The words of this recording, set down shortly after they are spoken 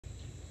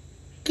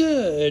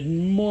Good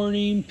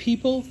morning,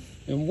 people,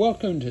 and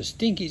welcome to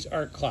Stinky's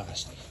art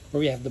class, where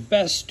we have the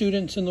best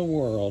students in the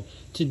world.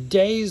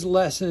 Today's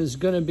lesson is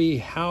going to be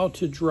how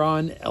to draw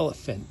an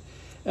elephant.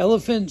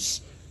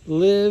 Elephants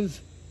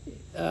live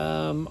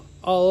all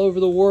over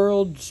the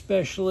world,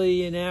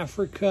 especially in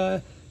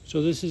Africa,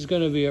 so this is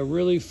going to be a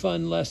really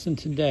fun lesson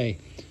today.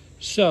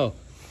 So,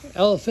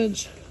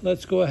 elephants,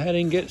 let's go ahead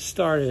and get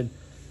started.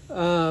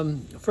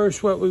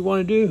 First, what we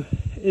want to do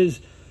is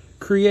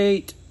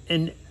create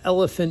an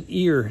elephant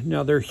ear.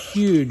 Now they're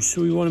huge,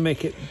 so we want to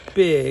make it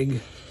big.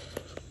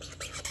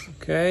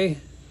 Okay,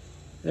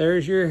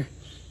 there's your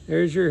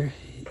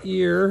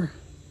ear.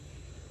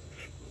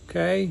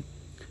 Okay,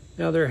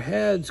 now their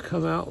heads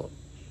come out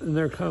and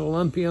they're kind of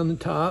lumpy on the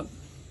top,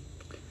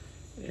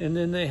 and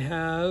then they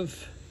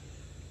have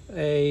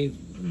a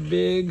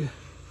big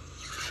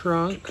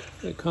trunk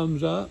that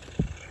comes up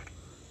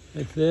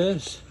like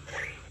this,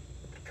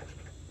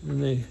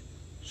 and they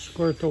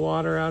squirt the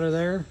water out of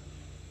there.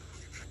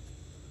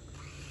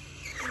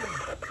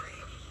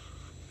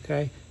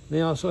 Okay,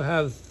 they also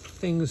have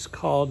things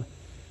called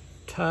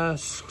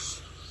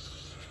tusks,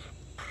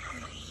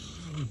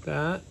 like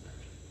that.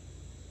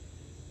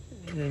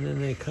 And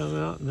then they come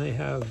out and they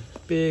have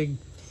big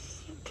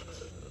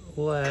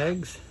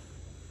legs.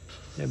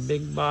 They have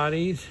big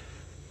bodies,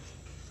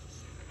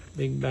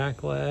 big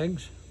back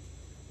legs.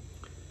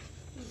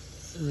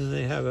 And then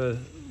they have a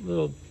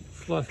little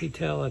fluffy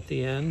tail at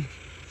the end.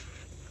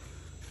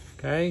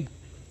 Okay,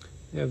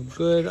 they have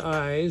good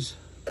eyes.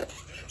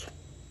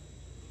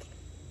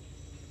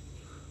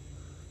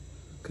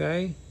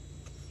 Okay,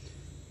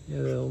 yeah,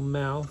 the little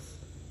mouth,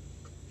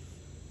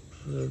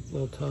 the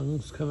little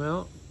tongues come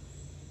out.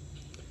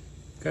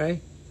 Okay,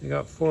 they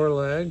got 4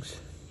 legs.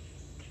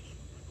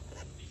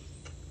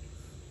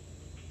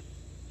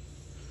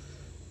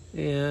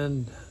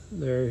 And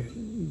they're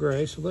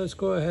gray, so let's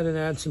go ahead and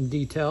add some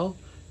detail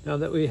now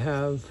that we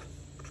have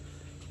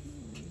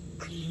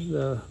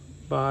the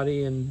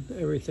body and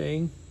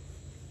everything.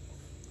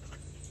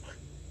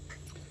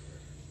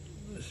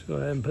 Let's go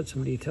ahead and put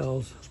some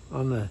details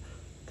on the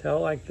tail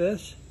like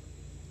this,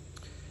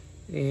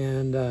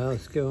 and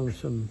let's give them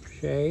some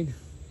shade,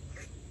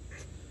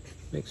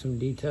 make some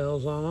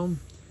details on them.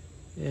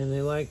 And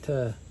they like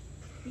to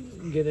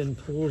get in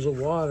pools of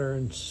water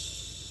and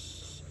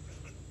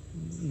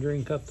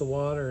drink up the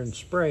water and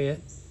spray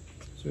it,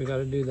 so we got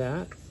to do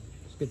that.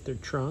 Let's get their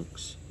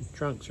trunks. The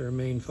trunks are a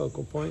main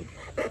focal point.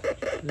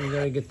 And we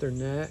got to get their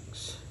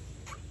necks,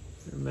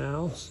 their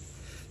mouths,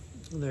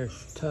 and their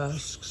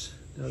tusks.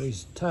 Now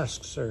these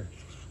tusks are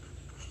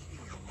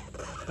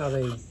how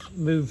they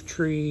move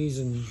trees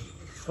and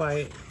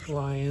fight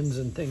lions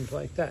and things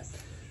like that.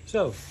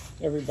 So,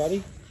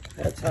 everybody,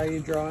 that's how you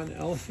draw an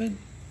elephant.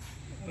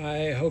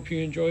 I hope you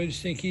enjoyed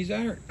Stinky's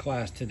art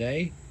class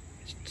today.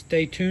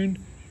 Stay tuned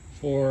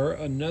for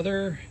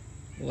another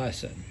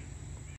lesson.